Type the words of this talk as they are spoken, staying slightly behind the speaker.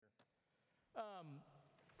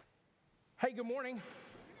Hey, good morning.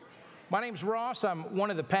 My name's Ross. I'm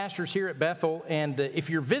one of the pastors here at Bethel, and if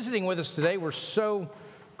you're visiting with us today, we're so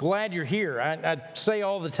glad you're here. I say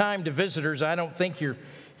all the time to visitors, I don't think you're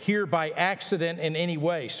here by accident in any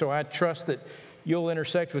way, so I trust that you'll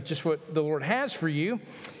intersect with just what the Lord has for you.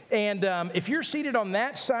 And if you're seated on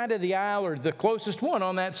that side of the aisle or the closest one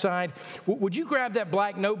on that side, would you grab that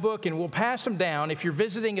black notebook and we'll pass them down. If you're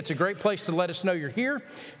visiting, it's a great place to let us know you're here.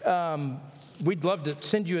 We'd love to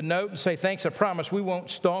send you a note and say thanks. I promise we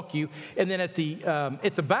won't stalk you. And then at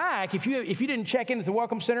the back, if you didn't check in at the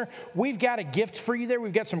Welcome Center, we've got a gift for you there.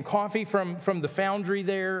 We've got some coffee from the foundry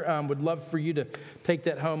there. Would love for you to take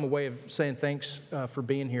that home, a way of saying thanks for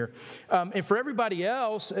being here. And for everybody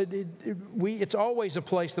else, it's always a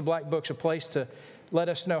place. The Black Book's a place to let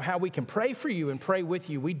us know how we can pray for you and pray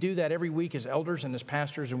with you. We do that every week as elders and as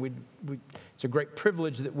pastors, and it's a great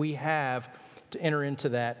privilege that we have to enter into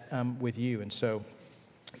that with you. And so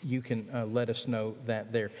you can let us know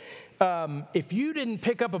that there. If you didn't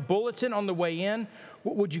pick up a bulletin on the way in,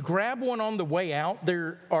 would you grab one on the way out?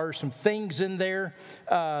 There are some things in there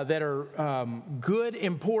that are good,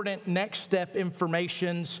 important next step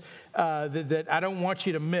informations that I don't want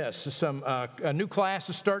you to miss. A new class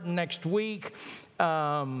is starting next week,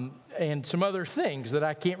 and some other things that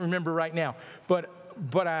I can't remember right now. But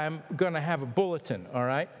I'm going to have a bulletin, all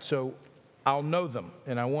right? So I'll know them,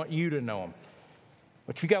 and I want you to know them.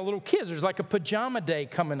 Like if you got little kids, there's like a pajama day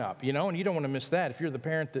coming up, and you don't want to miss that. If you're the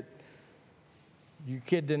parent that your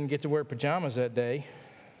kid didn't get to wear pajamas that day,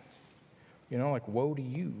 like woe to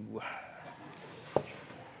you.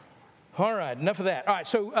 All right, enough of that. All right,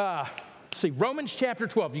 so let's see, Romans chapter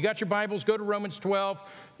 12. You got your Bibles? Go to Romans 12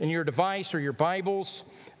 in your device or your Bibles.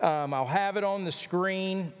 I'll have it on the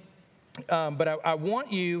screen. But I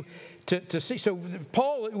want you to see. So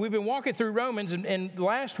Paul, we've been walking through Romans, and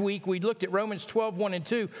last week we looked at Romans 12, 1 and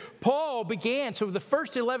 2. Paul began, so the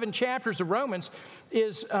first 11 chapters of Romans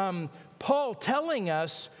is Paul telling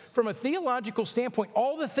us from a theological standpoint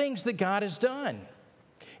all the things that God has done.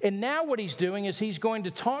 And now what he's doing is he's going to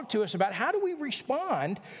talk to us about how do we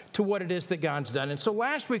respond to what it is that God's done. And so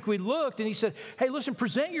last week we looked and he said, hey, listen,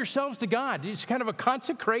 present yourselves to God. It's kind of a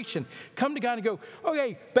consecration. Come to God and go,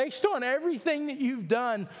 okay, based on everything that you've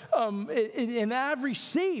done, and I've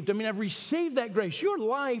received that grace. Your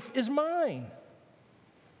life is mine.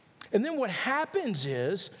 And then what happens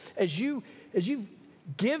is, as you've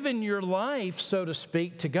given your life, so to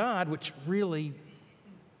speak, to God, which really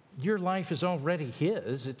your life is already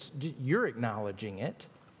His. You're acknowledging it.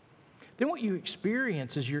 Then what you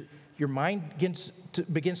experience is your mind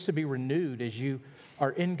begins to be renewed as you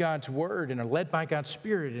are in God's Word and are led by God's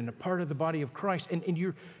Spirit and a part of the body of Christ. And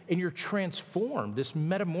you're transformed. This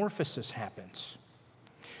metamorphosis happens.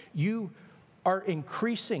 You are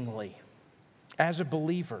increasingly, as a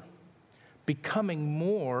believer, becoming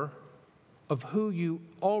more of who you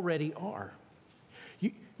already are.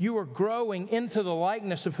 You are growing into the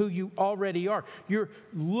likeness of who you already are. You're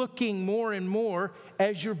looking more and more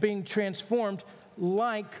as you're being transformed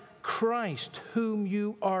like Christ, whom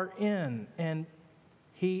you are in, and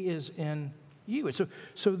He is in you. And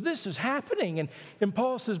so this is happening, and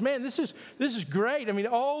Paul says, man, this is great. I mean,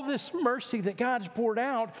 all this mercy that God's poured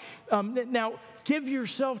out. Now, give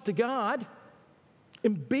yourself to God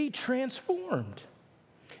and be transformed.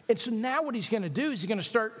 And so now what he's going to do is he's going to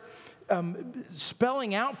start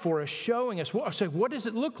spelling out for us, showing us, what does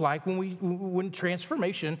it look like when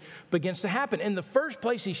transformation begins to happen? In the first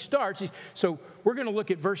place he starts, so we're going to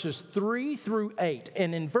look at verses 3 through 8.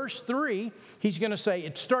 And in verse 3, he's going to say,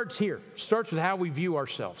 it starts here. It starts with how we view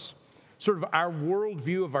ourselves, sort of our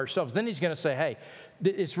worldview of ourselves. Then he's going to say, hey,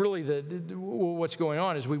 it's really what's going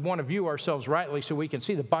on is we want to view ourselves rightly so we can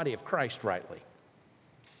see the body of Christ rightly.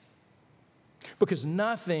 Because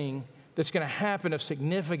nothing that's going to happen of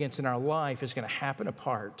significance in our life is going to happen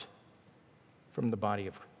apart from the body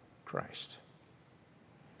of Christ.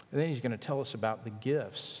 And then he's going to tell us about the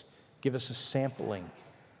gifts, give us a sampling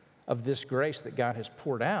of this grace that God has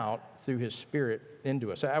poured out through His Spirit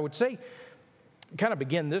into us. I would say, kind of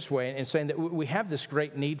begin this way in saying that we have this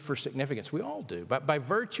great need for significance. We all do. But by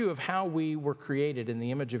virtue of how we were created in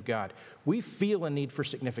the image of God, we feel a need for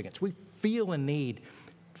significance. We feel a need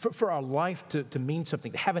for our life to mean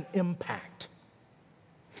something, to have an impact.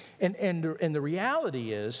 And the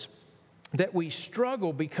reality is that we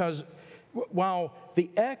struggle because while the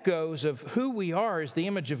echoes of who we are as the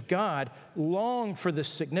image of God long for this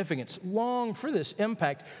significance, long for this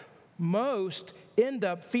impact, most end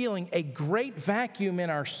up feeling a great vacuum in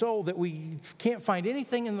our soul that we can't find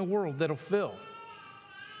anything in the world that'll fill.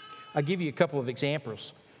 I'll give you a couple of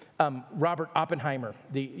examples. Robert Oppenheimer,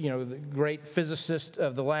 the great physicist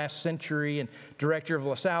of the last century and director of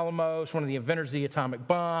Los Alamos, one of the inventors of the atomic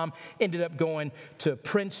bomb, ended up going to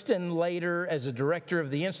Princeton later as a director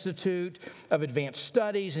of the Institute of Advanced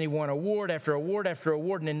Studies, and he won award after award after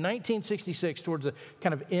award. And in 1966, towards the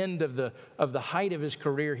kind of end of the height of his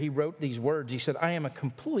career, he wrote these words. He said, "I am a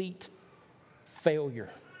complete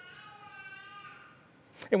failure."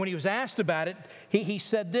 And when he was asked about it, he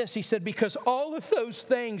said this. He said, "Because all of those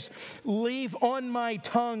things leave on my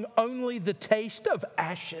tongue only the taste of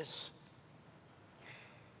ashes."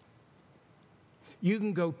 You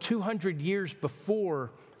can go 200 years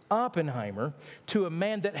before Oppenheimer to a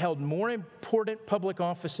man that held more important public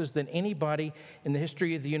offices than anybody in the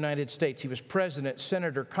history of the United States. He was president,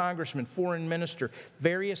 senator, congressman, foreign minister,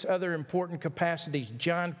 various other important capacities.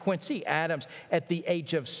 John Quincy Adams, at the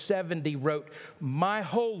age of 70, wrote, "My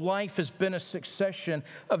whole life has been a succession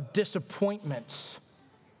of disappointments.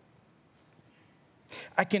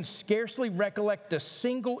 I can scarcely recollect a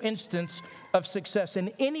single instance of success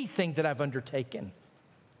in anything that I've undertaken."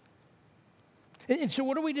 And so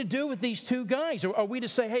what are we to do with these two guys? Are we to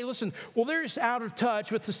say, hey, listen, well, they're just out of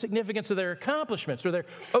touch with the significance of their accomplishments, or they're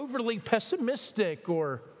overly pessimistic,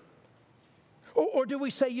 or do we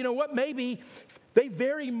say, you know what, maybe they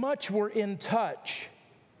very much were in touch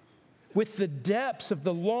with the depths of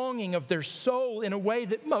the longing of their soul in a way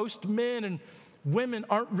that most men and women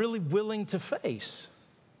aren't really willing to face?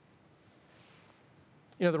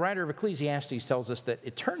 The writer of Ecclesiastes tells us that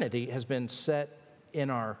eternity has been set in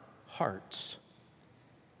our hearts.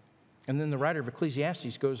 And then the writer of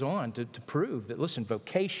Ecclesiastes goes on to prove that, listen,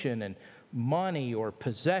 vocation and money or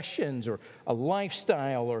possessions or a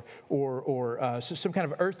lifestyle or some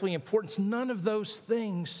kind of earthly importance, none of those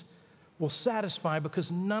things will satisfy,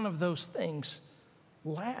 because none of those things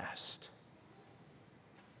last.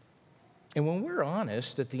 And when we're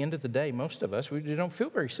honest, at the end of the day, most of us, we don't feel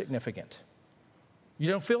very significant. You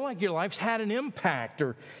don't feel like your life's had an impact,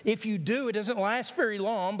 or if you do, it doesn't last very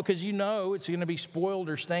long, because you know it's going to be spoiled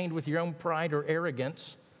or stained with your own pride or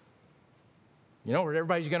arrogance. Or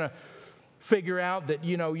everybody's going to figure out that,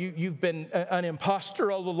 you've been an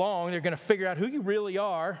imposter all along. They're going to figure out who you really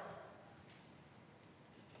are.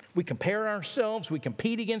 We compare ourselves. We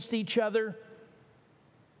compete against each other.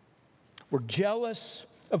 We're jealous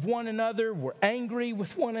of one another. We're angry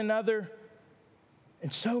with one another.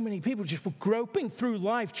 And so many people just were groping through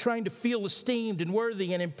life trying to feel esteemed and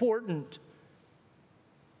worthy and important.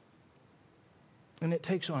 And it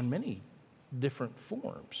takes on many different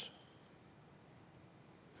forms.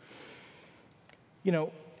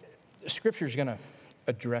 Scripture is going to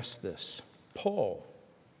address this. Paul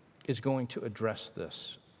is going to address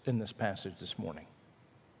this in this passage this morning.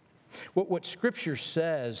 What Scripture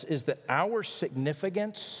says is that our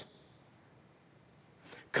significance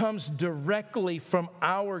comes directly from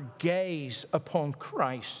our gaze upon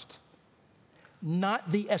Christ, not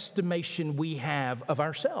the estimation we have of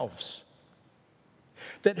ourselves.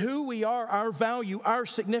 That who we are, our value, our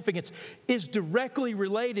significance is directly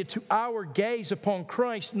related to our gaze upon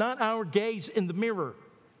Christ, not our gaze in the mirror.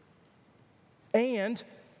 And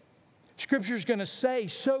Scripture is going to say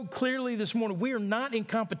so clearly this morning, we are not in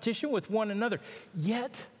competition with one another,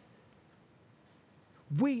 yet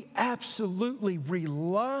we absolutely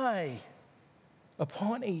rely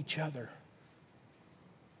upon each other.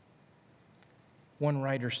 One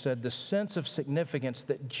writer said, the sense of significance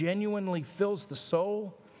that genuinely fills the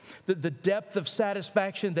soul, the depth of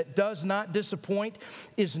satisfaction that does not disappoint,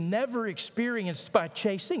 is never experienced by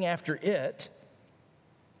chasing after it.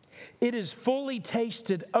 It is fully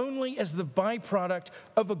tasted only as the byproduct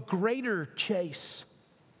of a greater chase,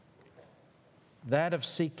 that of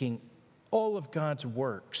seeking all of God's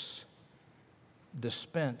works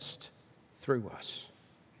dispensed through us.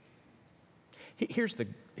 Here's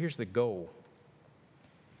the goal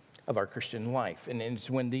of our Christian life, and it's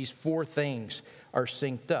when these four things are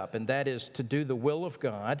synced up, and that is to do the will of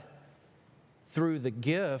God through the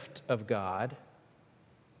gift of God,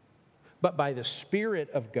 but by the Spirit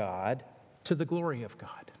of God to the glory of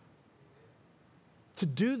God. To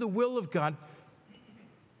do the will of God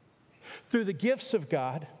through the gifts of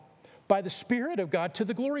God, by the Spirit of God to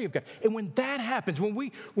the glory of God. And when that happens, when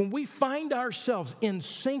we find ourselves in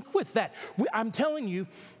sync with that, I'm telling you,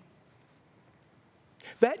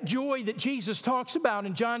 that joy that Jesus talks about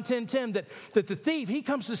in John 10:10, that the thief, he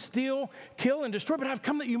comes to steal, kill, and destroy, but I've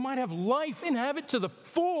come that you might have life and have it to the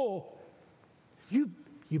full. You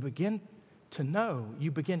begin to know,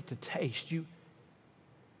 you begin to taste, you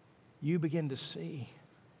begin to see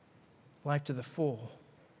life to the full.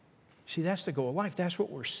 See, that's the goal of life. That's what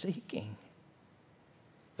we're seeking.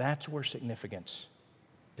 That's where significance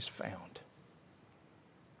is found.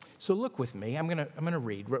 So look with me. I'm going to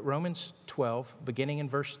read Romans 12, beginning in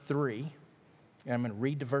verse 3. And I'm going to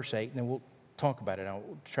read to verse 8, and then we'll talk about it.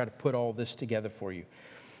 I'll try to put all this together for you.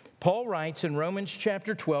 Paul writes in Romans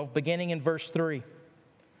chapter 12, beginning in verse 3,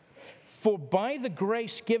 "For by the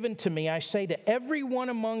grace given to me, I say to everyone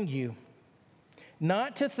among you,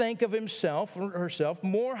 not to think of himself or herself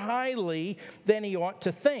more highly than he ought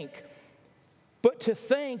to think, but to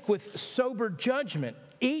think with sober judgment,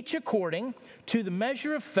 each according to the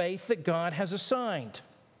measure of faith that God has assigned.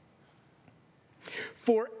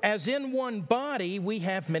 For as in one body we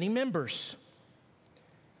have many members,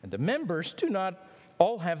 and the members do not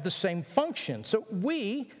all have the same function. So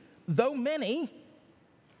we, though many,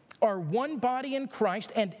 are one body in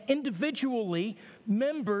Christ and individually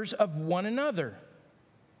members of one another,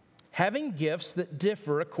 having gifts that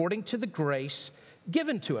differ according to the grace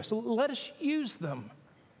given to us. Let us use them.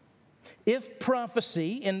 If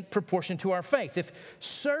prophecy, in proportion to our faith. If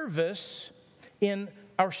service, in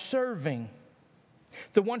our serving.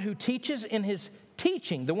 The one who teaches, in his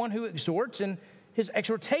teaching. The one who exhorts, in his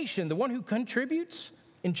exhortation. The one who contributes,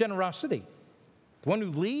 in generosity. The one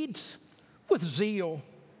who leads, with zeal.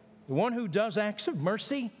 The one who does acts of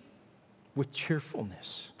mercy, with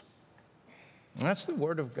cheerfulness." And that's the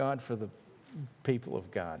word of God for the people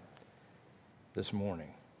of God this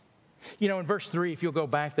morning. You know, in verse 3, if you'll go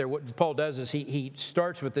back there, what Paul does is he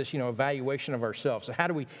starts with this, evaluation of ourselves. So how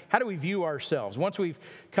do we view ourselves? Once we've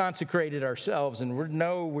consecrated ourselves and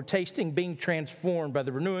we're tasting being transformed by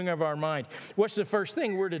the renewing of our mind, what's the first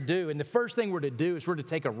thing we're to do? And the first thing we're to do is we're to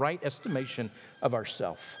take a right estimation of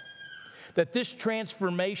ourselves. That this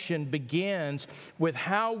transformation begins with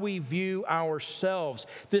how we view ourselves.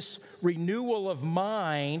 This renewal of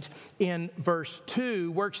mind in verse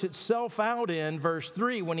 2 works itself out in verse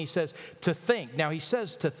 3 when he says to think. Now, he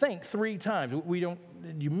says to think 3 times.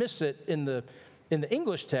 You miss it in the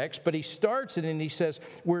English text, but he starts it and he says,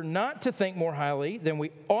 we're not to think more highly than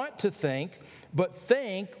we ought to think, but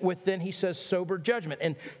think with, then he says, sober judgment.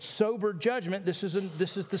 And sober judgment, this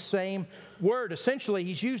is the same word. Essentially,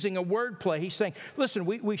 he's using a word play. He's saying, listen,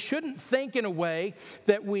 we shouldn't think in a way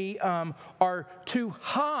that we are too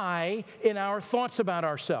high in our thoughts about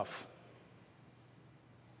ourselves.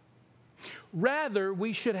 Rather,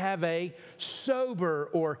 we should have a sober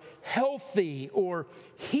or healthy or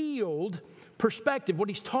healed perspective. What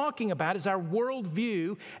he's talking about is our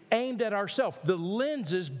worldview aimed at ourselves, the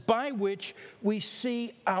lenses by which we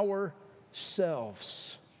see ourselves.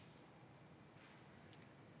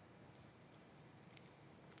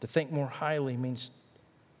 To think more highly means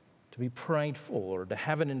to be prideful or to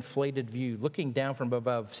have an inflated view, looking down from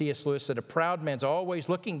above. C.S. Lewis said, a proud man's always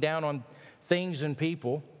looking down on things and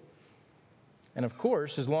people. And of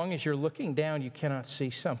course, as long as you're looking down, you cannot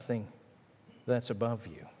see something that's above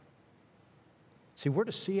you. See, we're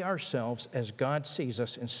to see ourselves as God sees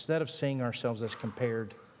us instead of seeing ourselves as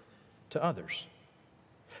compared to others.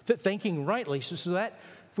 That thinking rightly, so that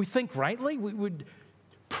if we think rightly,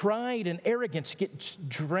 pride and arrogance get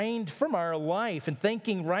drained from our life, and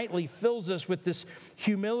thinking rightly fills us with this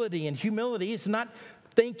humility. And humility is not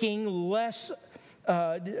thinking less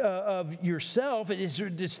of yourself,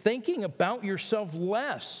 it's thinking about yourself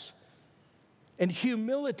less. And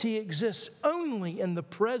humility exists only in the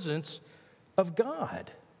presence of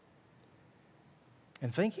God.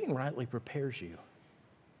 And thinking rightly prepares you.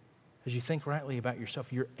 As you think rightly about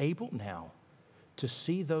yourself, you're able now to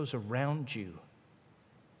see those around you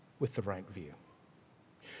with the right view.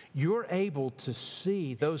 You're able to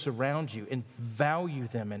see those around you and value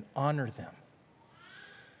them and honor them.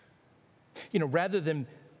 Rather than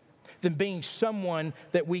being someone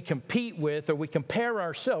that we compete with or we compare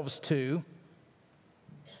ourselves to,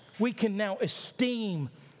 we can now esteem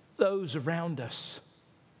those around us.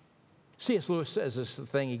 C.S. Lewis says this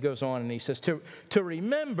thing, he goes on and he says, to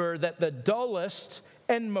remember that the dullest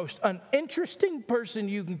and most uninteresting person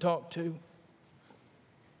you can talk to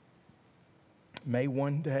may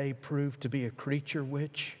one day prove to be a creature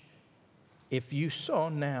which, if you saw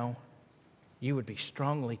now, you would be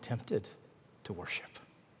strongly tempted to worship.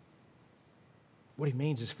 What he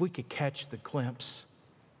means is if we could catch the glimpse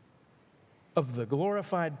of the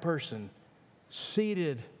glorified person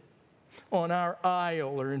seated on our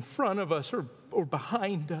aisle or in front of us or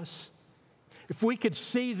behind us, if we could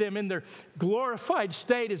see them in their glorified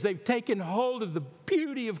state as they've taken hold of the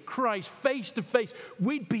beauty of Christ face to face,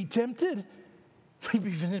 we'd be tempted. We'd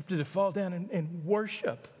be tempted to fall down and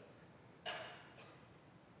worship.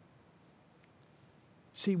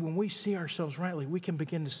 See, when we see ourselves rightly, we can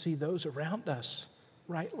begin to see those around us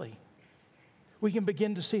rightly. We can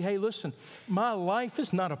begin to see, hey, listen, my life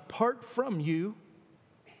is not apart from you.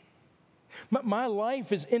 My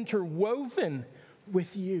life is interwoven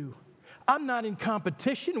with you. I'm not in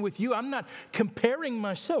competition with you. I'm not comparing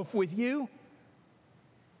myself with you.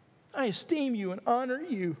 I esteem you and honor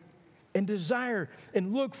you and desire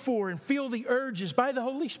and look for and feel the urges by the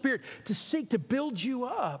Holy Spirit to seek to build you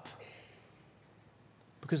up,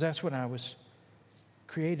 because that's what I was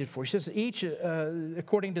created for. He says, each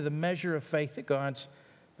according to the measure of faith that God's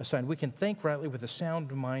assigned. We can think rightly with a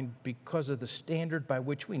sound mind because of the standard by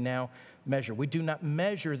which we now measure. We do not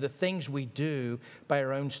measure the things we do by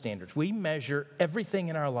our own standards. We measure everything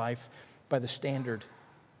in our life by the standard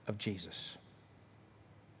of Jesus.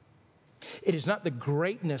 It is not the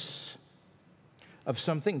greatness of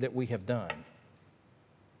something that we have done.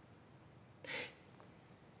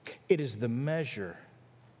 It is the measure,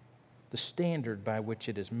 the standard by which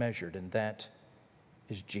it is measured, and that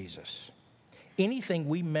is Jesus. Anything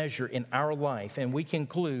we measure in our life and we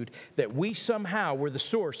conclude that we somehow were the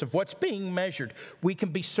source of what's being measured, we can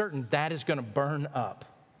be certain that is going to burn up.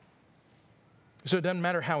 So it doesn't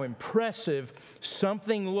matter how impressive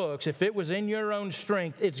something looks. If it was in your own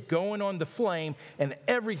strength, it's going on the flame, and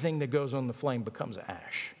everything that goes on the flame becomes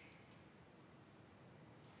ash.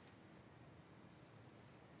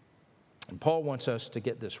 And Paul wants us to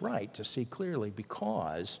get this right, to see clearly,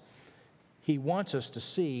 because he wants us to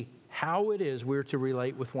see how it is we're to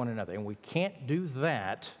relate with one another. And we can't do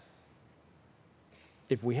that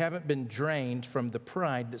if we haven't been drained from the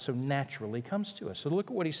pride that so naturally comes to us. So look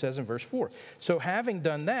at what he says in verse 4. So having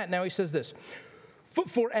done that, now he says this,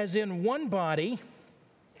 for as in one body, and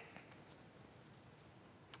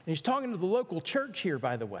he's talking to the local church here,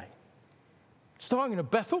 by the way. He's talking to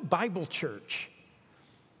Bethel Bible Church.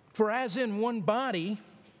 For as in one body,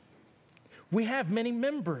 we have many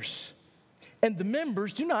members, and the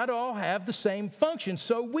members do not all have the same function.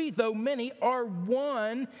 So we, though many, are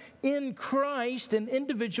one in Christ and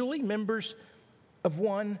individually members of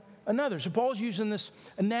one another. So Paul's using this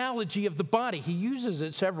analogy of the body. He uses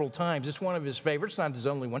it several times. It's one of his favorites, not his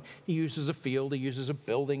only one. He uses a field, he uses a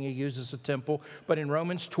building, he uses a temple. But in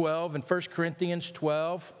Romans 12 and 1 Corinthians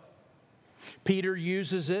 12, Peter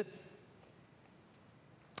uses it.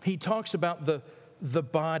 He talks about the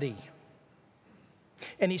body.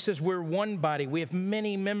 And he says we're one body. We have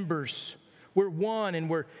many members. We're one and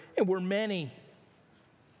we're many.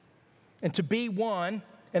 And to be one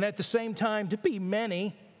and at the same time to be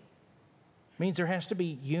many means there has to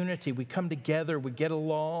be unity. We come together. We get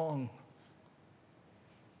along.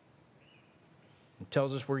 It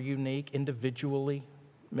tells us we're unique individually,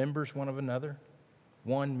 members one of another.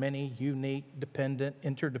 One, many, unique, dependent,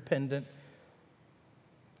 interdependent.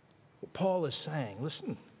 What Paul is saying,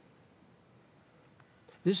 listen,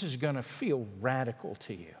 this is going to feel radical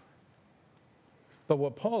to you. But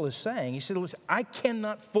what Paul is saying, he said, listen, I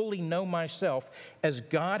cannot fully know myself as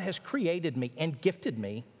God has created me and gifted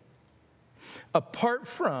me apart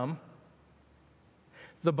from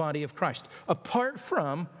the body of Christ, apart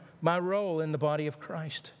from my role in the body of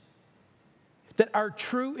Christ. That our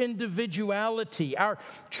true individuality, our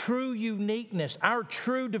true uniqueness, our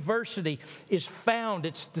true diversity is found,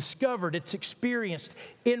 it's discovered, it's experienced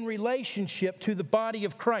in relationship to the body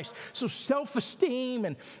of Christ. So self-esteem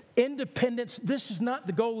and independence, this is not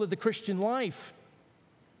the goal of the Christian life.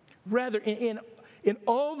 Rather, in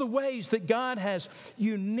all the ways that God has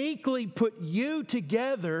uniquely put you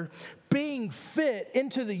together, being fit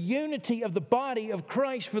into the unity of the body of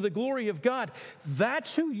Christ for the glory of God,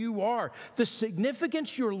 that's who you are. The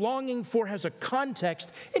significance you're longing for has a context,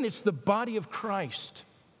 and it's the body of Christ.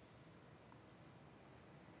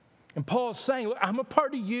 And Paul's saying, look, I'm a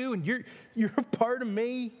part of you, and you're a part of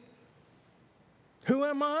me. Who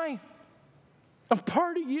am I? I'm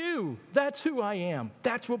part of you. That's who I am.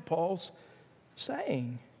 That's what Paul's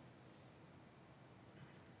saying.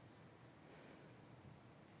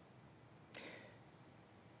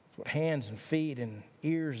 It's what hands and feet and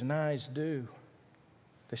ears and eyes do.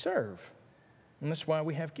 They serve. And that's why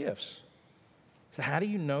we have gifts. So how do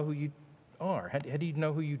you know who you are? How do you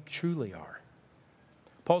know who you truly are?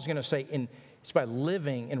 Paul's going to say it's by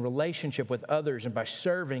living in relationship with others and by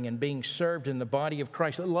serving and being served in the body of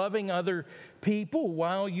Christ, loving other people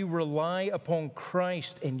while you rely upon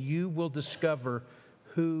Christ, and you will discover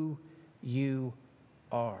who you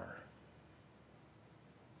are.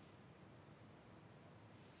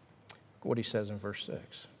 Look what he says in verse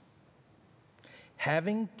 6.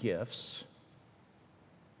 Having gifts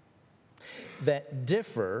that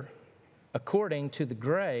differ according to the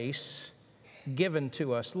grace given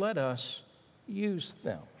to us, let us use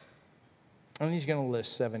them. And he's going to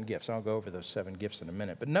list 7 gifts. I'll go over those 7 gifts in a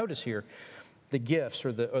minute. But notice here, the gifts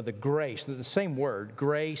or the grace, the same word,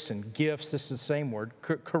 grace and gifts, this is the same word,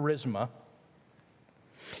 charisma.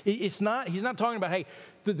 He's not talking about, hey,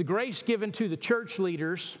 the grace given to the church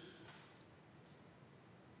leaders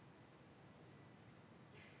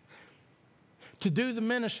to do the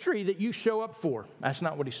ministry that you show up for. That's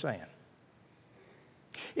not what he's saying.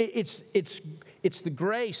 It's the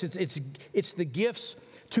grace, it's the gifts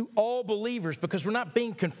to all believers, because we're not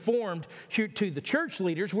being conformed here to the church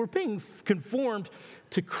leaders. We're being conformed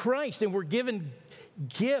to Christ, and we're given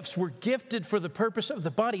gifts. We're gifted for the purpose of the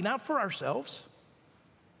body, not for ourselves.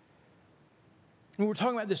 And we're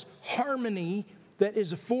talking about this harmony that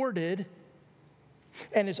is afforded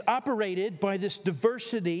and is operated by this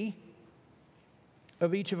diversity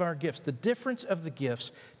of each of our gifts. The difference of the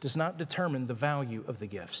gifts does not determine the value of the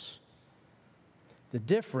gifts. The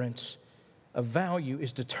difference of value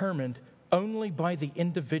is determined only by the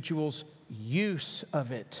individual's use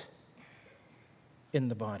of it in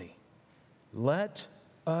the body. Let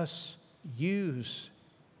us use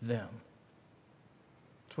them.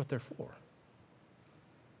 That's what they're for.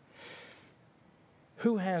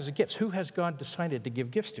 Who has gifts? Who has God decided to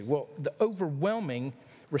give gifts to? Well, the overwhelming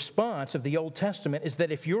response of the Old Testament is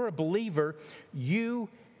that if you're a believer, you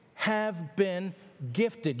have been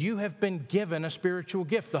gifted. You have been given a spiritual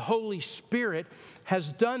gift. The Holy Spirit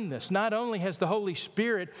has done this. Not only has the Holy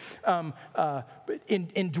Spirit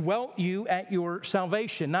indwelt you at your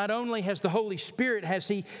salvation, not only has the Holy Spirit, has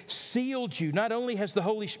He sealed you, not only has the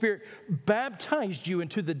Holy Spirit baptized you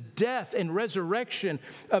into the death and resurrection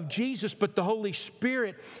of Jesus, but the Holy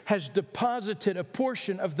Spirit has deposited a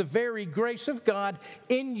portion of the very grace of God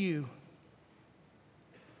in you.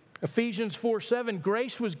 Ephesians 4:7,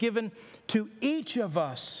 grace was given to each of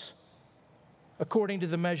us according to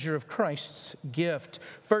the measure of Christ's gift.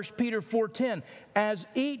 1 Peter 4:10, as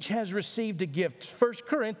each has received a gift. 1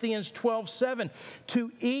 Corinthians 12:7,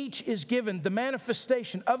 to each is given the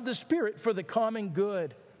manifestation of the Spirit for the common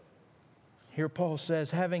good. Here Paul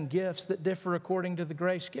says, having gifts that differ according to the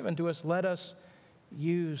grace given to us, let us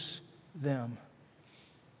use them.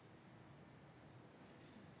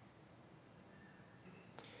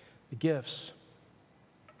 The gifts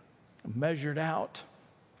measured out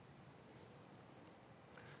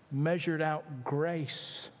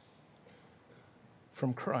grace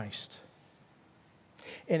from Christ.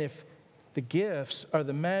 And if the gifts are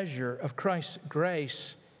the measure of Christ's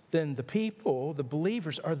grace, then the people, the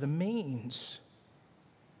believers, are the means.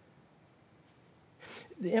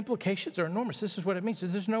 The implications are enormous. This is what it means.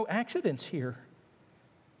 There's no accidents here.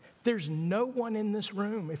 There's no one in this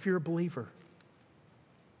room, if you're a believer.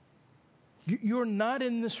 You're not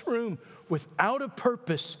in this room without a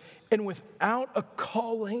purpose and without a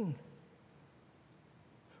calling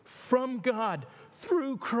from God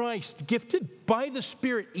through Christ, gifted by the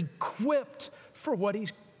Spirit, equipped for what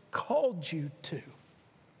He's called you to.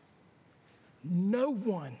 No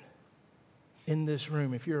one in this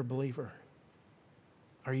room, if you're a believer,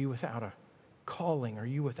 are you without a calling? Are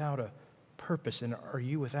you without a purpose? And are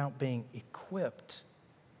you without being equipped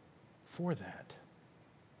for that?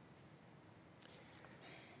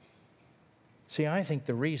 See, I think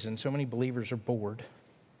the reason so many believers are bored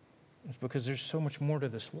is because there's so much more to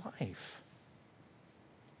this life.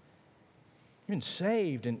 You've been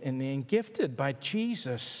saved and gifted by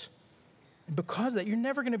Jesus. And because of that, you're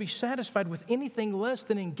never going to be satisfied with anything less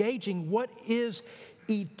than engaging what is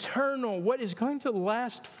eternal, what is going to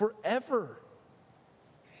last forever.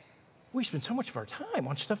 We spend so much of our time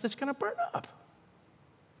on stuff that's going to burn up.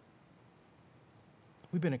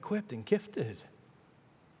 We've been equipped and gifted,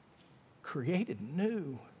 created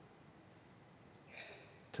new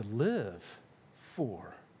to live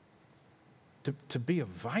for, to be a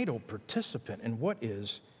vital participant in what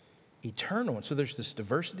is eternal. And so there's this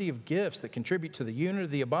diversity of gifts that contribute to the unity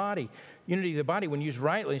of the body. Unity of the body, when used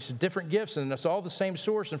rightly, it's different gifts, and it's all the same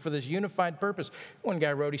source and for this unified purpose. One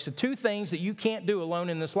guy wrote, he said, 2 things that you can't do alone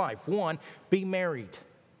in this life. 1, be married.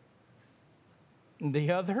 And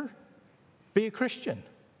the other, be a Christian.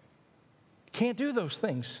 You can't do those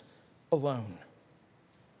things alone.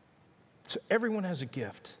 So everyone has a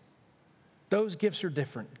gift. Those gifts are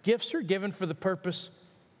different. Gifts are given for the purpose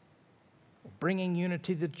of bringing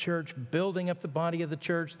unity to the church, building up the body of the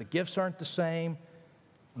church. The gifts aren't the same.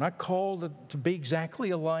 We're not called to be exactly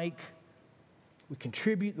alike. We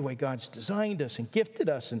contribute the way God's designed us and gifted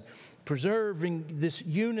us and preserving this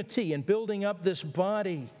unity and building up this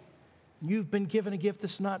body. You've been given a gift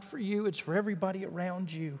that's not for you. It's for everybody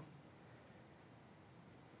around you.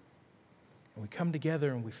 And we come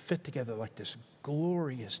together and we fit together like this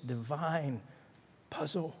glorious, divine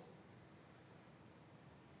puzzle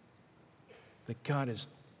that God has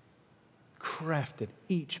crafted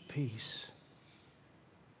each piece.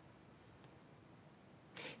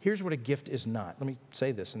 Here's what a gift is not. Let me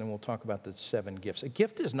say this, and then we'll talk about the 7 gifts. A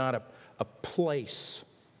gift is not a place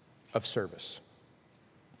of service.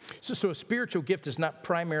 So a spiritual gift is not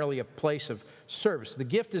primarily a place of service. The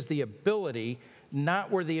gift is the ability,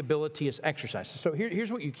 not where the ability is exercised. So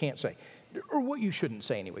here's what you can't say, or what you shouldn't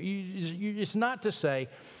say anyway. It's not to say,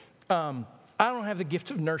 I don't have the gift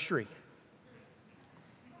of nursery.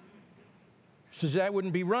 So that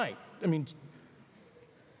wouldn't be right. I mean,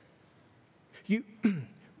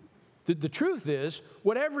 the truth is,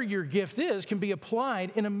 whatever your gift is can be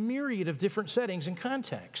applied in a myriad of different settings and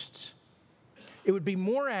contexts. It would be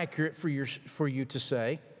more accurate for you to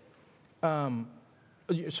say,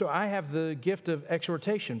 so I have the gift of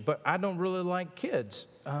exhortation, but I don't really like kids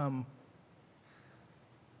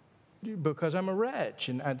because I'm a wretch,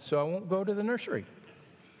 and so I won't go to the nursery.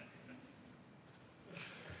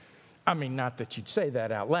 I mean, not that you'd say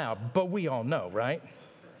that out loud, but we all know, right?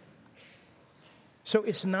 So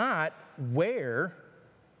it's not where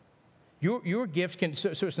your gift can, so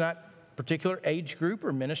it's not particular age group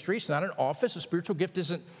or ministry. It's not an office. A spiritual gift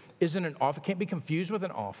isn't an office. It can't be confused with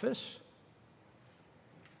an office.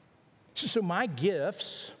 So my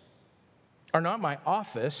gifts are not my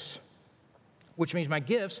office, which means my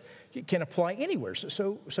gifts can apply anywhere.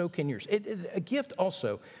 So can yours. A gift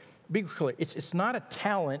also, be clear, it's not a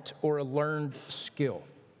talent or a learned skill.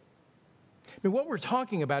 I mean, what we're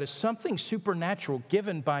talking about is something supernatural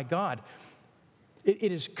given by God.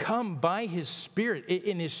 It has come by His Spirit,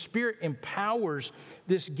 and His Spirit empowers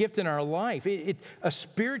this gift in our life. A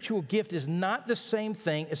spiritual gift is not the same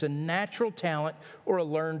thing as a natural talent or a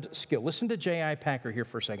learned skill. Listen to J.I. Packer here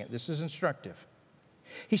for a second. This is instructive.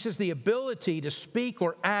 He says the ability to speak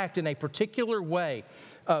or act in a particular way,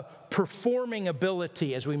 performing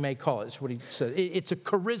ability, as we may call it, is what he says. It's a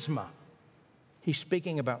charisma. He's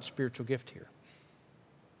speaking about spiritual gift here.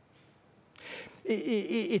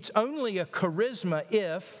 It's only a charisma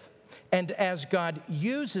if and as God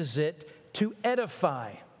uses it to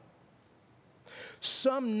edify.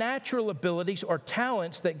 Some natural abilities or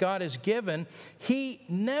talents that God has given, He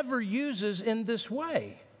never uses in this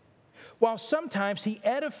way. While sometimes He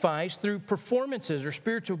edifies through performances or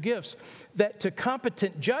spiritual gifts that to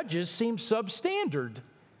competent judges seem substandard.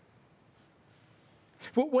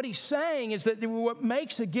 What he's saying is that what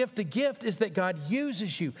makes a gift is that God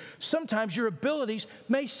uses you. Sometimes your abilities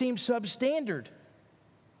may seem substandard.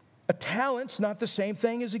 A talent's not the same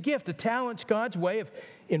thing as a gift. A talent's God's way of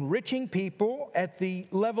enriching people at the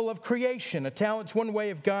level of creation. A talent's one way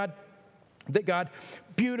of God that God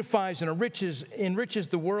beautifies and enriches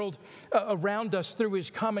the world around us through His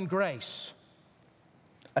common grace.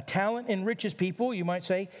 A talent enriches people, you might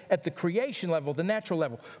say, at the creation level, the natural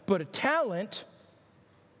level. But a talent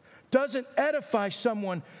doesn't edify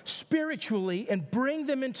someone spiritually and bring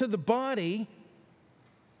them into the body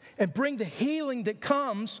and bring the healing that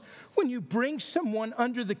comes when you bring someone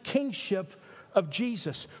under the kingship of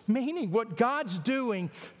Jesus. Meaning what God's doing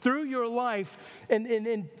through your life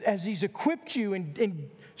and as He's equipped you and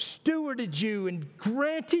stewarded you and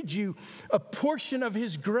granted you a portion of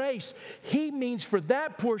His grace, He means for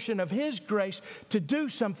that portion of His grace to do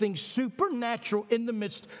something supernatural in the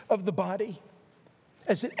midst of the body.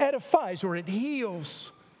 As it edifies or it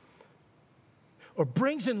heals or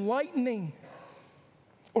brings enlightening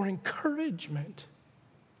or encouragement.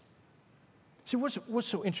 See, what's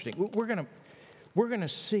so interesting? We're gonna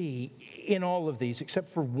see in all of these, except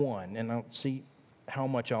for one, and I'll see how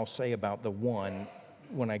much I'll say about the one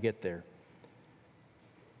when I get there.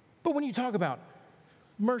 But when you talk about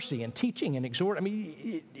mercy and teaching and exhort, I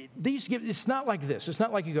mean, these gifts, it's not like this. It's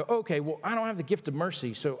not like you go, okay, well, I don't have the gift of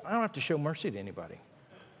mercy, so I don't have to show mercy to anybody.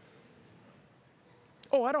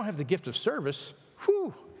 Oh, I don't have the gift of service.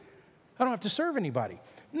 Whew, I don't have to serve anybody.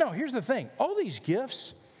 No, here's the thing. All these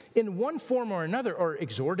gifts, in one form or another, are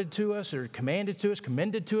exhorted to us or commanded to us,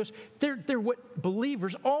 commended to us. They're what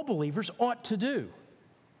all believers ought to do.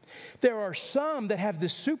 There are some that have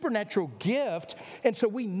this supernatural gift, and so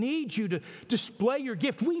we need you to display your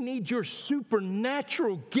gift. We need your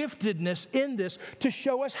supernatural giftedness in this to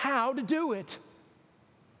show us how to do it,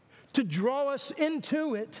 to draw us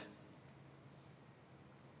into it.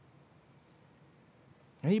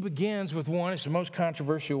 And he begins with one. It's the most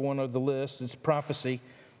controversial one of the list. It's prophecy.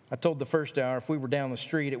 I told the first hour if we were down the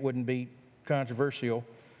street, it wouldn't be controversial.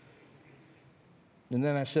 And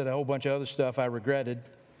then I said a whole bunch of other stuff I regretted.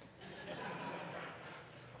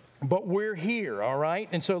 But we're here, all right?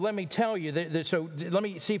 And so let me tell you, so let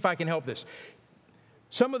me see if I can help this.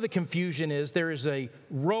 Some of the confusion is there is a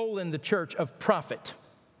role in the church of prophet.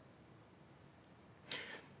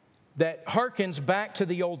 that harkens back to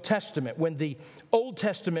the Old Testament, when the Old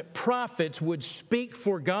Testament prophets would speak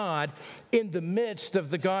for God in the midst of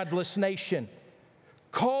the godless nation,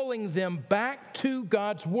 calling them back to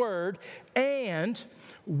God's word and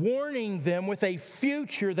warning them with a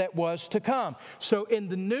future that was to come. So in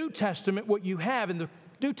the New Testament, what you have in the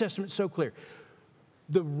New Testament is so clear.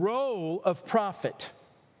 The role of prophet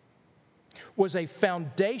was a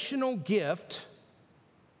foundational gift,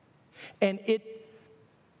 and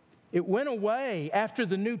it went away after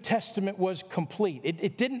the New Testament was complete.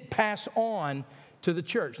 It didn't pass on to the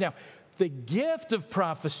church. Now, the gift of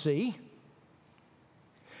prophecy,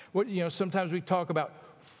 sometimes we talk about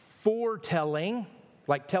foretelling,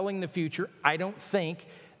 like telling the future. I don't think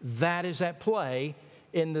that is at play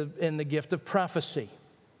in the gift of prophecy.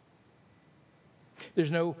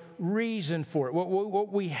 There's no reason for it.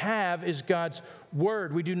 What we have is God's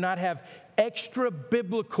word. We do not have extra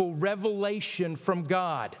biblical revelation from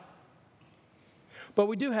God. But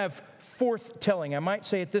we do have forthtelling. I might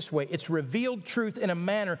say it this way. It's revealed truth in a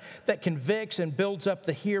manner that convicts and builds up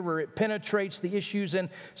the hearer. It penetrates the issues in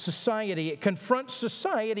society. It confronts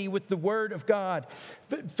society with the word of God.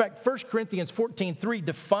 In fact, 1 Corinthians 14:3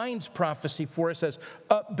 defines prophecy for us as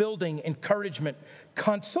upbuilding, encouragement,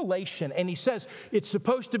 consolation. And he says it's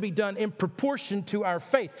supposed to be done in proportion to our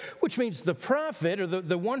faith, which means the prophet, or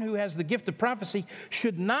the one who has the gift of prophecy,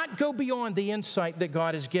 should not go beyond the insight that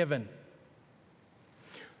God has given.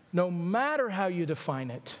 No matter how you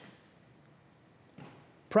define it,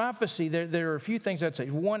 prophecy, there are a few things I'd say.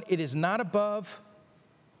 One, it is not above,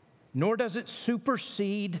 nor does it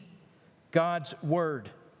supersede God's word.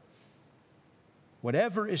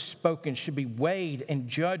 Whatever is spoken should be weighed and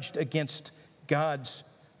judged against God's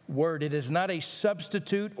word. It is not a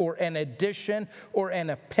substitute or an addition or an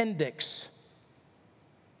appendix.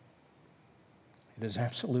 It is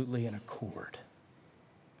absolutely in accord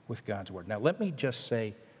with God's word. Now, let me just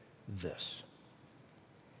say this,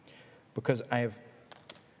 because I have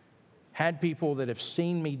had people that have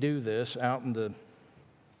seen me do this out in the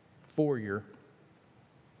foyer.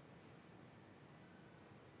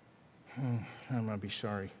 I'm going to be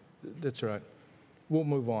sorry. That's all right. We'll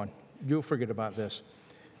move on. You'll forget about this.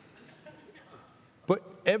 But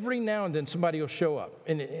every now and then somebody will show up,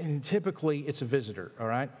 and typically it's a visitor, all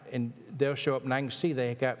right? And they'll show up, and I can see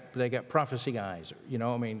they got prophecy eyes,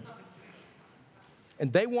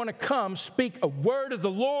 and they want to come speak a word of the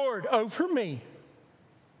Lord over me.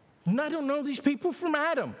 And I don't know these people from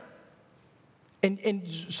Adam. And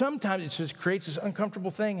sometimes it just creates this uncomfortable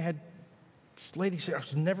thing. I had this lady say, I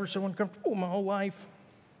was never so uncomfortable in my whole life.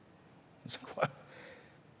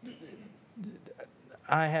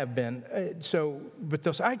 I have been. But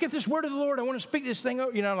they'll say, I get this word of the Lord. I want to speak this thing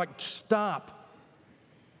over. I'm like, stop.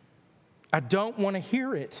 I don't want to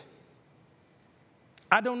hear it.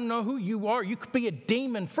 I don't know who you are. You could be a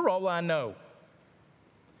demon for all I know.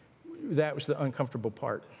 That was the uncomfortable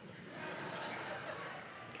part.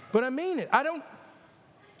 But I mean it. I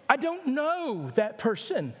don't know that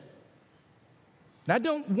person. And I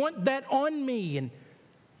don't want that on me. And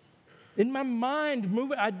in my mind,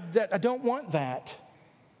 I don't want that.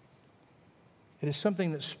 It is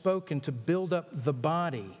something that's spoken to build up the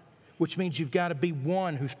body, which means you've got to be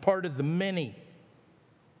one who's part of the many.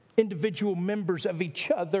 Individual members of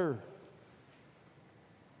each other.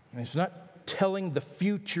 And it's not telling the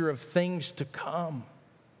future of things to come.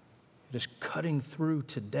 It is cutting through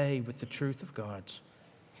today with the truth of God's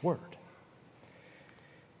word.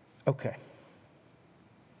 Okay.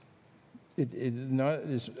 It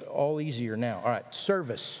is all easier now. All right,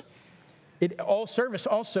 service. All service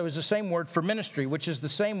also is the same word for ministry, which is the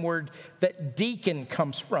same word that deacon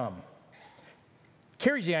comes from.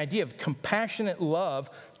 Carries the idea of compassionate love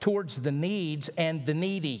towards the needs and the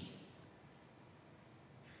needy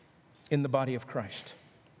in the body of Christ.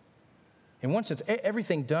 And once it's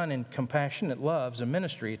everything done in compassionate love is a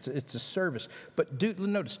ministry, it's a service. But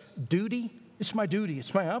notice, duty, it's my duty,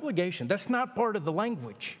 it's my obligation. That's not part of the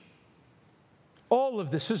language. All of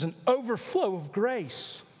this is an overflow of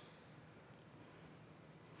grace.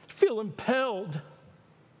 Feel impelled.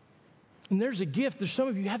 And there's a gift. There's some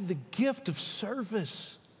of you have the gift of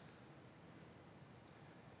service.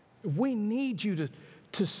 We need you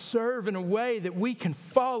to serve in a way that we can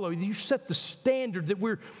follow. You set the standard that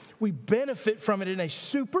we benefit from it in a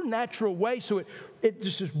supernatural way, so it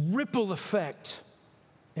just this ripple effect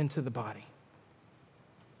into the body.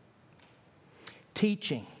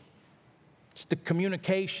 Teaching. It's the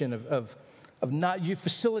communication of not, you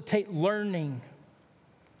facilitate learning.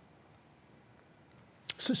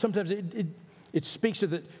 So sometimes it speaks to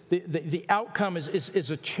the outcome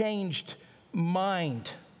is a changed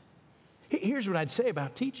mind. Here's what I'd say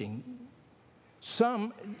about teaching.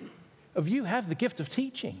 Some of you have the gift of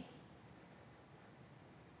teaching.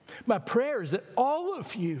 My prayer is that all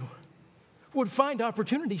of you would find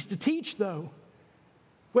opportunities to teach, though.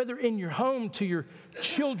 Whether in your home to your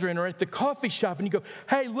children or at the coffee shop, and you go,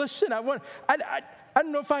 hey, listen, I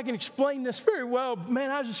don't know if I can explain this very well. Man,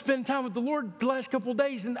 I was just spending time with the Lord the last couple of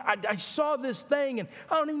days, and I saw this thing, and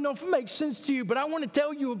I don't even know if it makes sense to you, but I want to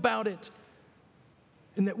tell you about it.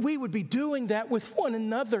 And that we would be doing that with one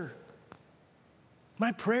another.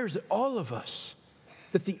 My prayer is that all of us,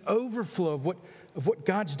 that the overflow of what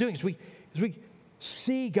God's doing, as we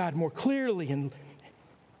see God more clearly and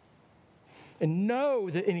know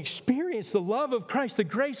that and experience the love of Christ, the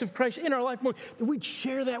grace of Christ in our life more, that we'd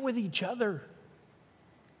share that with each other.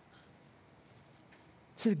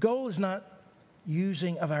 See, the goal is not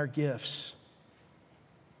using of our gifts.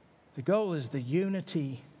 The goal is the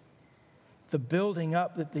unity, the building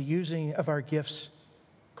up that the using of our gifts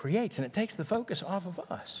creates. And it takes the focus off of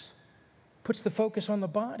us, puts the focus on the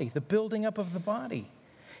body, the building up of the body.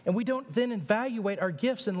 And we don't then evaluate our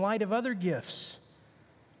gifts in light of other gifts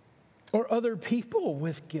or other people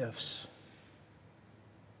with gifts.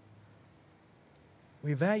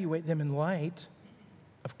 We evaluate them in light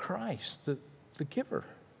of Christ, the giver.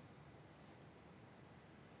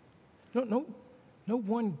 No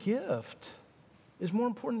one gift is more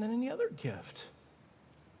important than any other gift.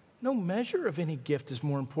 No measure of any gift is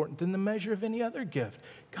more important than the measure of any other gift.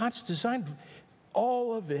 God's designed,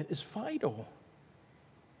 all of it is vital.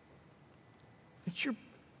 It's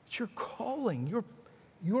your calling,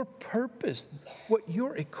 your purpose, what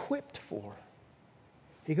you're equipped for.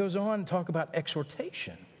 He goes on to talk about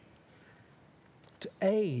exhortation, to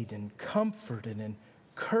aid and comfort and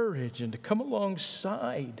encourage and to come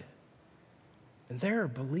alongside. And there are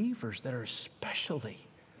believers that are especially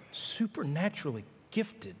supernaturally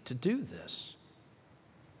gifted to do this.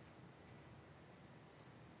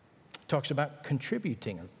 Talks about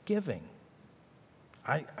contributing or giving.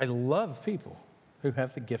 I love people who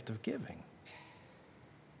have the gift of giving.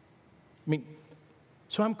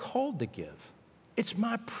 So I'm called to give. It's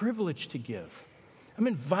my privilege to give. I'm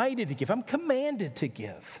invited to give. I'm commanded to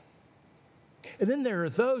give. And then there are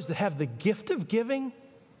those that have the gift of giving,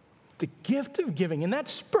 and that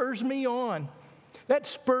spurs me on. That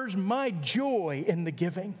spurs my joy in the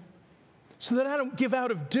giving. So that I don't give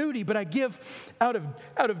out of duty, but I give out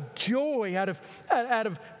of joy, out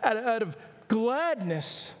of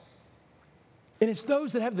gladness. And it's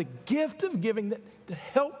those that have the gift of giving that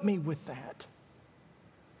help me with that.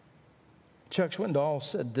 Chuck Swindoll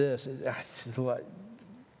said this. He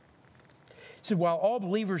said, while all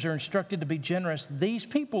believers are instructed to be generous, these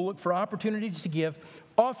people look for opportunities to give,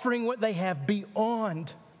 offering what they have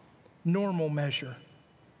beyond normal measure.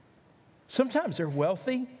 Sometimes they're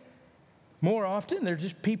wealthy. More often, they're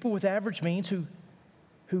just people with average means who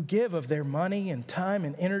give of their money and time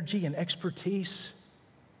and energy and expertise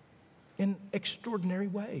in extraordinary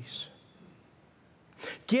ways.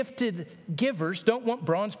 Gifted givers don't want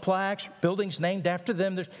bronze plaques, buildings named after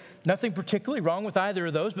them. There's nothing particularly wrong with either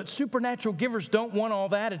of those, but supernatural givers don't want all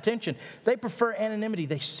that attention. They prefer anonymity.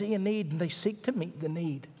 They see a need and they seek to meet the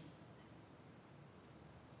need.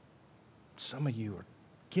 Some of you are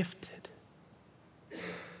gifted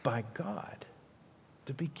by God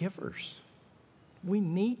to be givers. We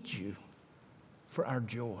need you for our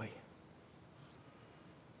joy.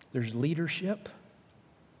 There's leadership,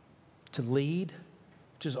 to lead,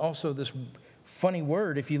 which is also this funny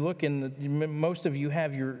word. If you look most of you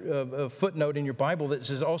have your footnote in your Bible that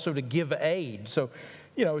says also to give aid. So,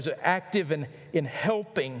 it's active in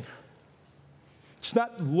helping. It's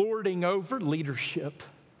not lording over leadership.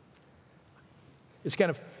 It's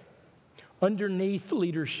kind of underneath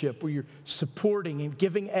leadership where you're supporting and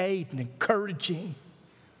giving aid and encouraging,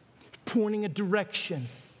 pointing a direction.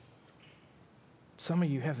 Some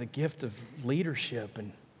of you have the gift of leadership,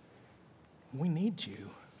 and we need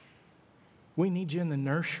you. We need you in the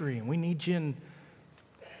nursery, and we need you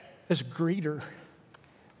as a greeter.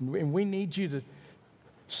 And we need you to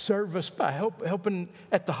serve us by helping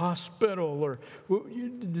at the hospital or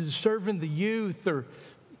serving the youth.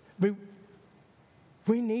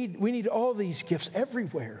 We need all these gifts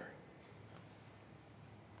everywhere.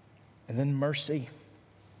 And then mercy,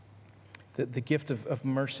 the gift of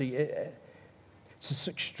mercy. It's this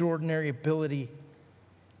extraordinary ability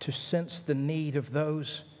to sense the need of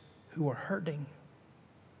those who are hurting,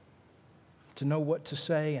 to know what to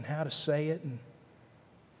say and how to say it and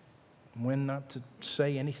when not to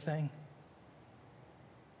say anything.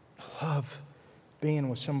 I love being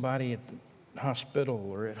with somebody at the hospital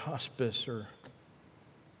or at hospice or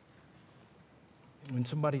When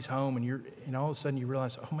somebody's home and all of a sudden you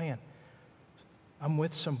realize, oh man, I'm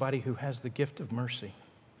with somebody who has the gift of mercy.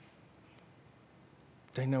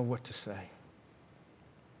 They know what to say.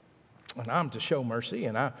 And I'm to show mercy,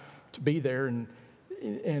 and I'm to be there,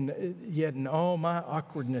 and yet in all my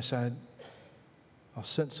awkwardness, I'll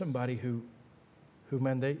send somebody who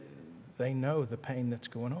man, they know the pain that's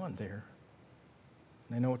going on there.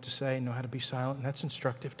 They know what to say, know how to be silent, and that's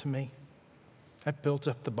instructive to me. That builds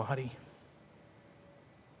up the body.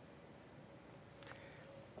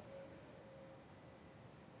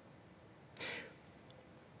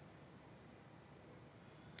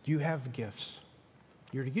 You have gifts.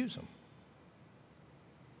 You're to use them.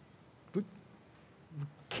 We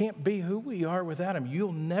can't be who we are without them.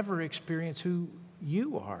 You'll never experience who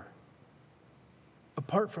you are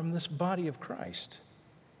apart from this body of Christ.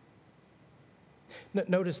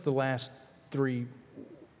 Notice the last three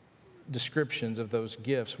descriptions of those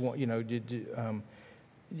gifts.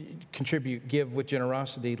 Contribute, give with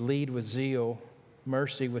generosity, lead with zeal,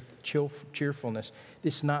 mercy with cheerfulness.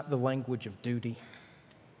 It's not the language of duty.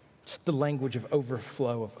 It's the language of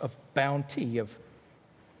overflow, of bounty, of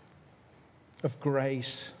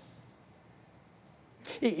grace.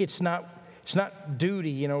 It's not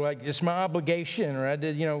duty, like it's my obligation, or I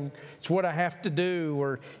did, it's what I have to do,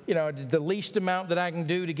 or, I did the least amount that I can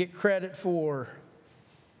do to get credit for.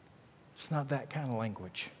 It's not that kind of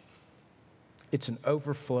language. It's an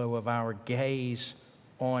overflow of our gaze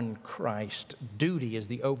on Christ. Duty is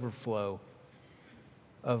the overflow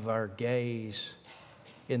of our gaze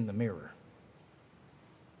in the mirror.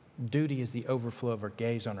 Duty is the overflow of our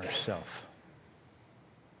gaze on ourselves.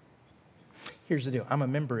 Here's the deal. I'm a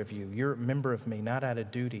member of you. You're a member of me, not out of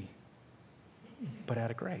duty, but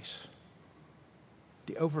out of grace.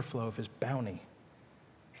 The overflow of his bounty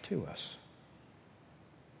to us.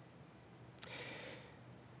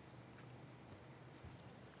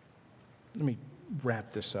 Let me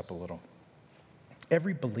wrap this up a little.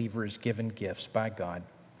 Every believer is given gifts by God,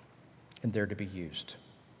 and they're to be used.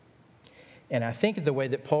 And I think of the way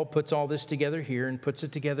that Paul puts all this together here and puts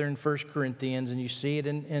it together in 1 Corinthians, and you see it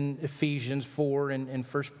in Ephesians 4 and in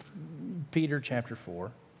 1 Peter chapter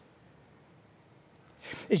 4,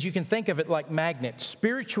 is you can think of it like magnets.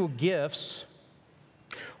 Spiritual gifts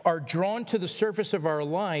are drawn to the surface of our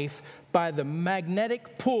life by the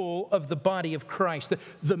magnetic pull of the body of Christ.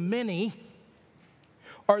 The many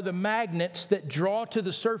are the magnets that draw to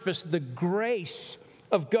the surface the grace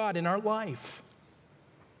of God in our life.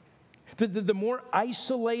 The more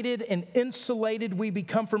isolated and insulated we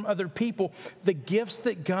become from other people, the gifts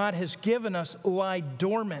that God has given us lie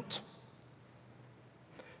dormant.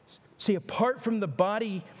 See, apart from the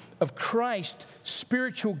body of Christ,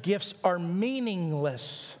 spiritual gifts are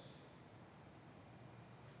meaningless.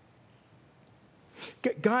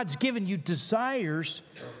 God's given you desires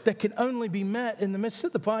that can only be met in the midst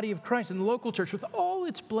of the body of Christ in the local church with all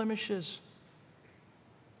its blemishes.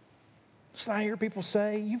 So I hear people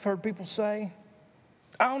say, you've heard people say,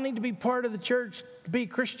 I don't need to be part of the church to be a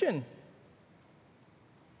Christian.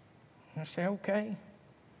 And I say, okay.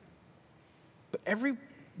 But every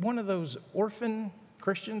one of those orphan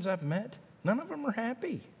Christians I've met, none of them are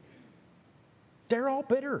happy. They're all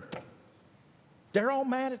bitter. They're all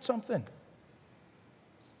mad at something.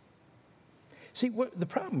 See, what the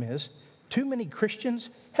problem is, too many Christians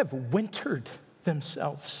have wintered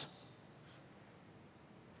themselves.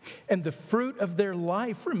 And the fruit of their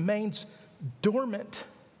life remains dormant.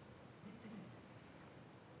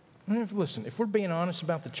 Listen, if we're being honest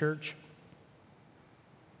about the church,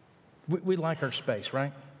 we like our space,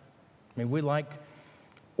 right? We like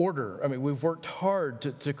order. We've worked hard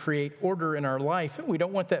to create order in our life, and we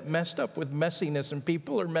don't want that messed up with messiness, and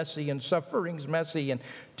people are messy, and suffering's messy, and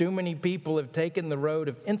too many people have taken the road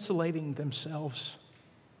of insulating themselves.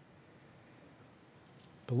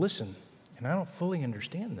 But listen, and I don't fully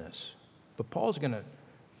understand this, but Paul's going to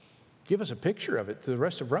give us a picture of it through the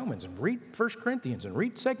rest of Romans, and read 1 Corinthians, and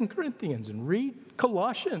read 2 Corinthians, and read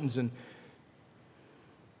Colossians, and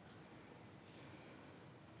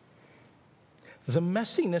the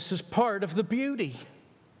messiness is part of the beauty.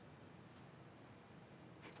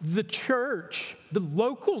 The church, the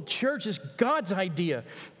local church, is God's idea.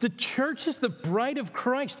 The church is the bride of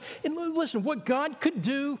Christ. And listen, what God could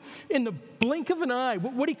do in the blink of an eye,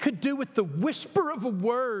 what he could do with the whisper of a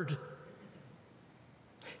word,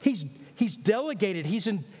 he's delegated, he's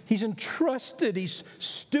entrusted, he's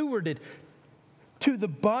stewarded to the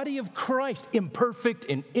body of Christ, imperfect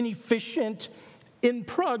and inefficient, in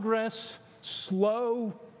progress,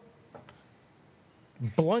 slow,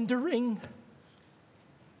 blundering.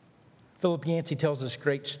 Philip Yancey tells this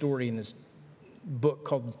great story in his book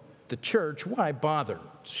called the church, why bother?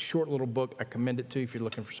 It's a short little book. I commend it to you if you're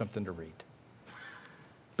looking for something to read.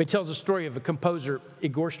 But he tells the story of a composer,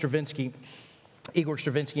 Igor Stravinsky,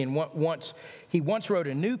 and he once wrote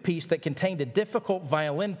a new piece that contained a difficult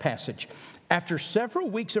violin passage. After several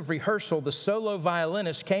weeks of rehearsal, the solo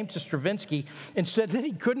violinist came to Stravinsky and said that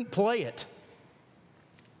he couldn't play it,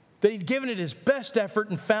 that he'd given it his best effort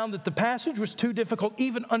and found that the passage was too difficult,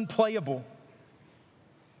 even unplayable.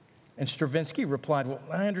 And Stravinsky replied, "Well,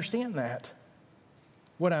 I understand that.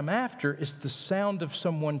 What I'm after is the sound of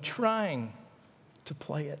someone trying to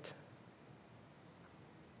play it."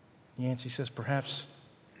 Yancey says perhaps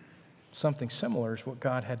something similar is what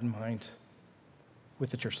God had in mind with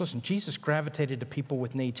the church. Listen, Jesus gravitated to people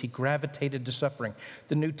with needs. He gravitated to suffering.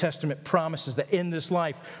 The New Testament promises that in this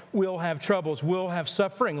life we'll have troubles, we'll have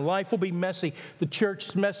suffering. Life will be messy. The church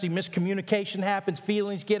is messy. Miscommunication happens.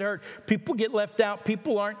 Feelings get hurt. People get left out.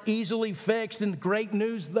 People aren't easily fixed. And the great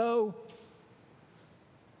news, though,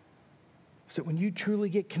 is that when you truly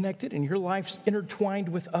get connected and your life's intertwined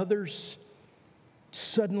with others,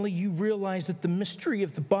 suddenly you realize that the mystery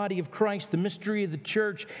of the body of Christ, the mystery of the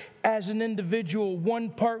church as an individual, one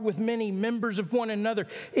part with many, members of one another,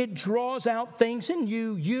 it draws out things in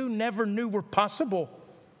you never knew were possible.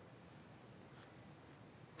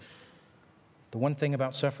 The one thing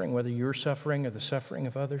about suffering, whether you're suffering or the suffering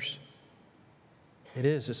of others,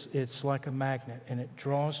 it's like a magnet, and it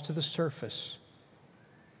draws to the surface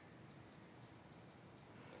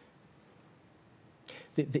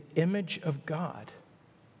the image of God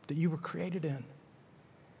that you were created in.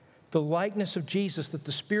 The likeness of Jesus that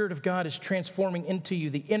the Spirit of God is transforming into you.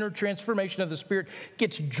 The inner transformation of the Spirit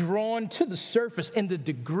gets drawn to the surface, and the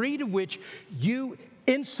degree to which you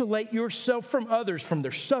insulate yourself from others, from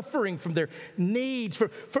their suffering, from their needs,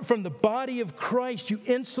 from the body of Christ. You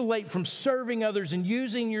insulate from serving others and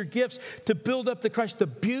using your gifts to build up the Christ. The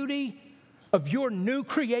beauty of your new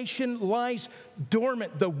creation lies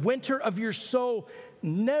dormant. The winter of your soul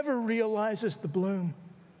never realizes the bloom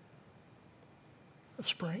of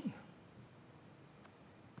spring.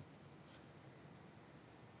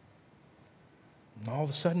 And all of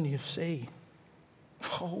a sudden you see,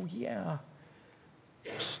 oh yeah,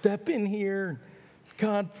 step in here.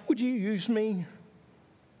 God, would you use me?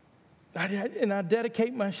 And I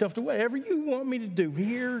dedicate myself to whatever you want me to do,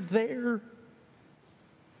 here, there.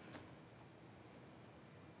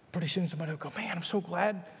 Pretty soon somebody will go, man, I'm so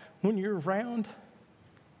glad when you're around.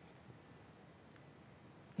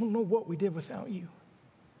 I don't know what we did without you.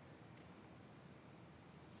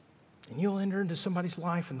 And you'll enter into somebody's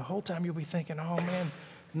life, and the whole time you'll be thinking, oh man,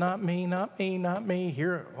 not me, not me, not me.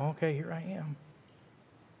 Here I am.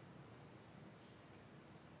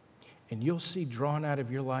 And you'll see drawn out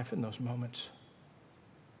of your life in those moments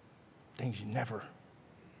things you never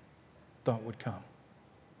thought would come.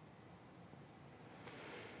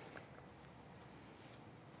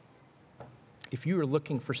 If you are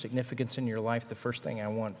looking for significance in your life, the first thing I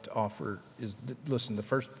want to offer is, listen, the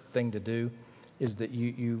first thing to do is that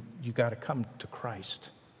you got to come to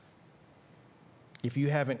Christ. If you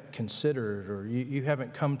haven't considered or you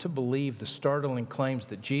haven't come to believe the startling claims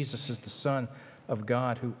that Jesus is the Son of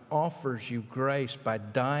God who offers you grace by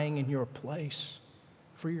dying in your place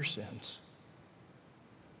for your sins,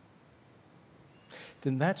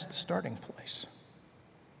 then that's the starting place.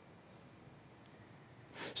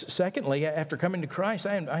 Secondly, after coming to Christ,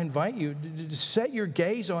 I invite you to set your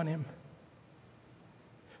gaze on Him.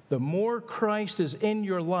 The more Christ is in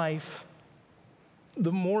your life,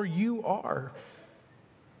 the more you are.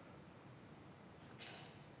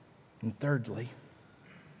 And thirdly,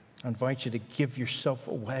 I invite you to give yourself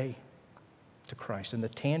away to Christ. And the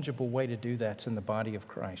tangible way to do that's in the body of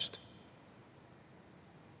Christ.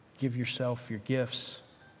 Give yourself your gifts,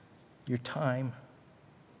 your time.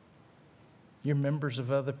 You're members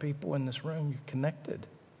of other people in this room. You're connected,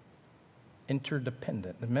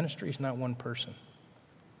 interdependent. The ministry is not one person.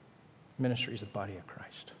 Ministry is the body of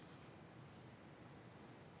Christ.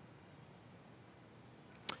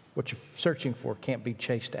 What you're searching for can't be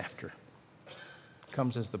chased after. It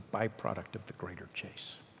comes as the byproduct of the greater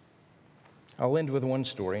chase. I'll end with one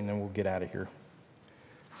story and then we'll get out of here.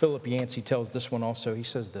 Philip Yancey tells this one also. He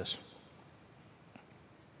says this.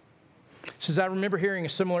 He says, I remember hearing a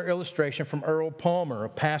similar illustration from Earl Palmer, a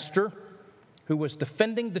pastor who was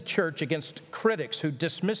defending the church against critics who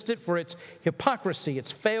dismissed it for its hypocrisy,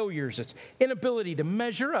 its failures, its inability to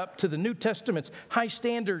measure up to the New Testament's high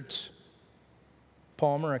standards.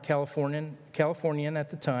 Palmer, a Californian at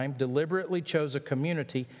the time, deliberately chose a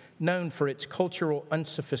community known for its cultural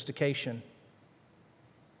unsophistication.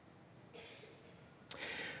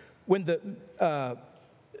 When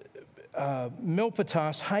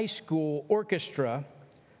Milpitas High School Orchestra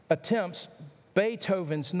attempts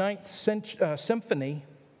Beethoven's Ninth Symphony,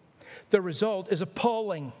 the result is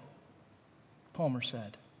appalling, Palmer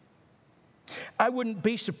said. I wouldn't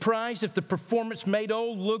be surprised if the performance made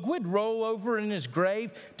old Ludwig roll over in his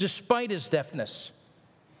grave despite his deafness.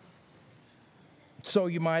 So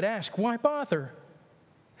you might ask, why bother?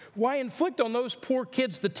 Why inflict on those poor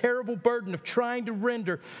kids the terrible burden of trying to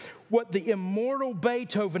render what the immortal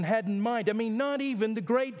Beethoven had in mind? I mean, not even the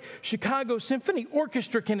great Chicago Symphony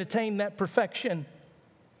Orchestra can attain that perfection.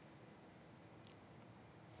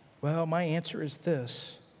 Well, my answer is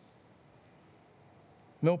this.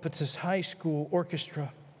 Milpitas High School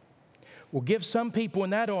Orchestra will give some people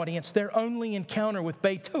in that audience their only encounter with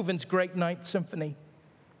Beethoven's great Ninth Symphony.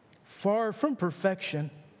 Far from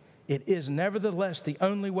perfection, it is nevertheless the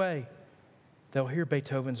only way they'll hear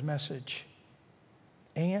Beethoven's message.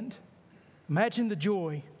 And imagine the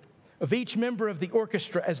joy of each member of the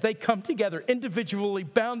orchestra as they come together, individually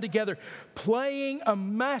bound together, playing a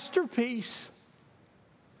masterpiece,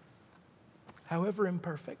 however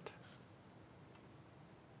imperfect.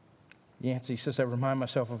 Yancey says, I remind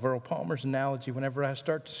myself of Earl Palmer's analogy whenever I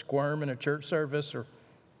start to squirm in a church service or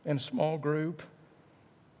in a small group.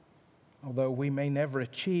 Although we may never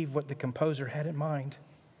achieve what the composer had in mind,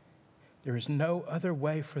 there is no other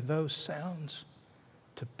way for those sounds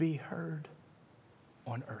to be heard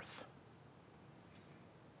on earth.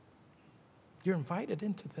 You're invited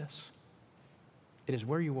into this. It is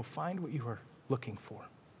where you will find what you are looking for.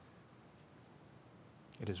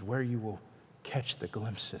 It is where you will catch the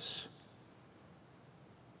glimpses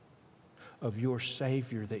of your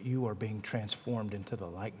Savior that you are being transformed into the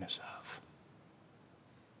likeness of.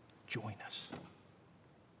 Join us.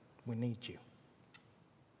 We need you.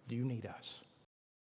 You need us.